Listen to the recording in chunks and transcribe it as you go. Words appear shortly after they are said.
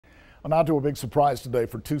Now to a big surprise today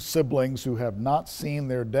for two siblings who have not seen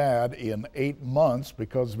their dad in 8 months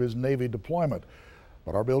because of his Navy deployment.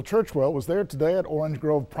 But our Bill Churchwell was there today at Orange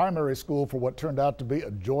Grove Primary School for what turned out to be a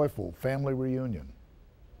joyful family reunion.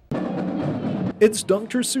 It's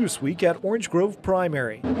Dr. Seuss week at Orange Grove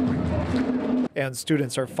Primary, and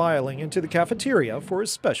students are filing into the cafeteria for a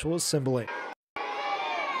special assembly.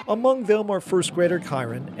 Among them are first grader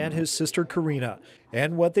Kyron and his sister Karina.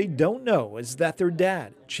 And what they don't know is that their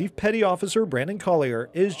dad, Chief Petty Officer Brandon Collier,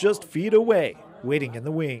 is just feet away, waiting in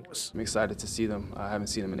the wings. I'm excited to see them. I haven't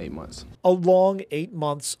seen them in 8 months. A long 8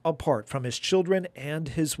 months apart from his children and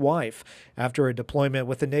his wife, after a deployment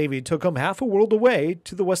with the Navy took him half a world away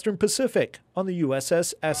to the Western Pacific on the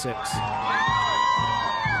USS Essex.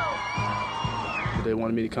 They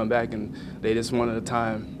wanted me to come back, and they just wanted a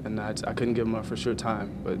time, and I couldn't give them a for sure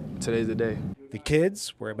time, but today's the day. The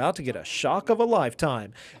kids were about to get a shock of a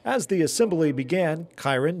lifetime. As the assembly began,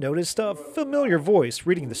 Kyron noticed a familiar voice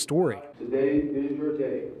reading the story. Today is your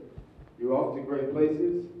day. You're off to great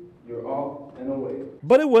places. You're off and away.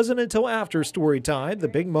 But it wasn't until after story time the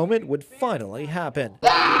big moment would finally happen.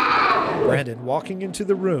 Brandon walking into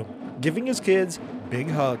the room, giving his kids big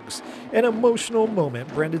hugs. An emotional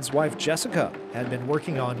moment Brandon's wife Jessica had been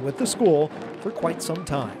working on with the school for quite some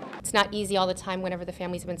time. It's not easy all the time whenever the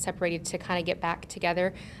families have been separated to kind of get back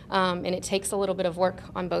together, and it takes a little bit of work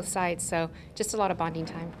on both sides, so just a lot of bonding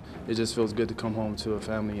time. It just feels good to come home to a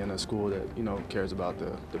family and a school that, cares about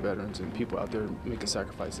the veterans and people out there making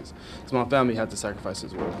sacrifices. So my family had to sacrifice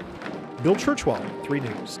as well. Bill Churchwell, 3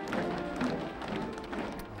 News.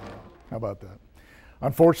 How about that?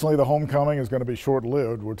 Unfortunately, the homecoming is going to be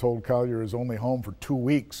short-lived. We're told Collier is only home for 2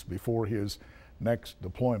 weeks before his next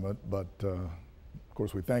deployment, but of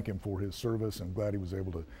course we thank him for his service and glad he was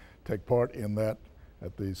able to take part in that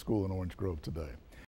at the school in Orange Grove today.